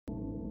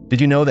Did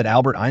you know that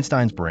Albert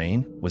Einstein's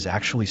brain was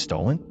actually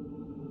stolen?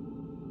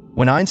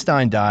 When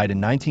Einstein died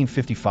in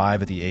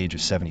 1955 at the age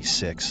of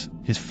 76,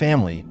 his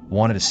family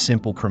wanted a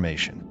simple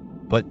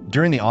cremation. But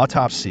during the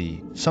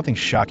autopsy, something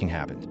shocking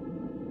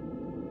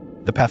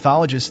happened. The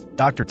pathologist,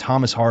 Dr.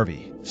 Thomas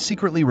Harvey,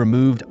 secretly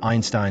removed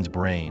Einstein's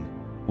brain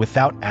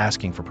without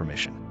asking for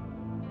permission.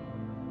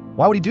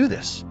 Why would he do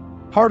this?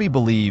 Harvey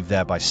believed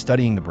that by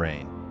studying the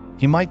brain,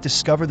 he might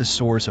discover the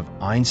source of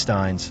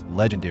Einstein's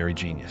legendary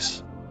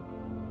genius.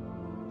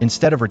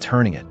 Instead of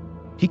returning it,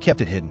 he kept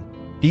it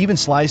hidden. He even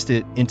sliced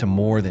it into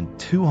more than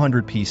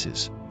 200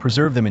 pieces,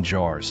 preserved them in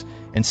jars,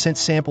 and sent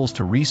samples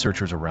to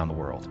researchers around the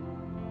world.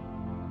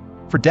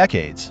 For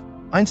decades,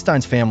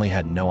 Einstein's family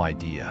had no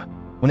idea.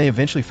 When they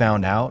eventually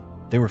found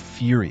out, they were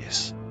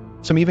furious.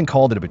 Some even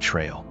called it a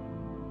betrayal.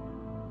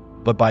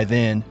 But by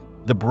then,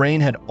 the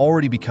brain had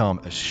already become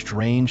a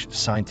strange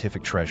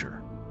scientific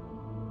treasure.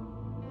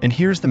 And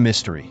here's the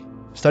mystery.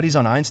 Studies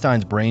on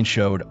Einstein's brain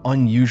showed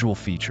unusual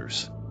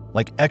features,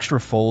 like extra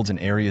folds in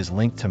areas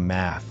linked to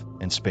math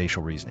and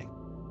spatial reasoning.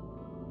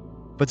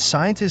 But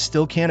scientists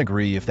still can't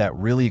agree if that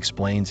really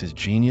explains his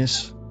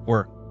genius,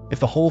 or if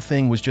the whole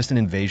thing was just an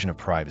invasion of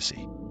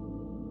privacy.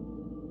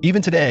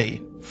 Even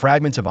today,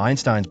 fragments of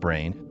Einstein's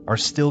brain are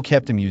still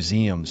kept in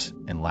museums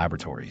and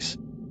laboratories.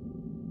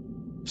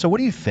 So what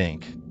do you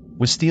think?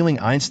 Was stealing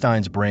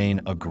Einstein's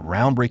brain a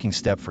groundbreaking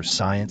step for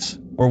science,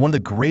 or one of the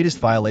greatest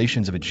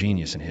violations of a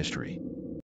genius in history?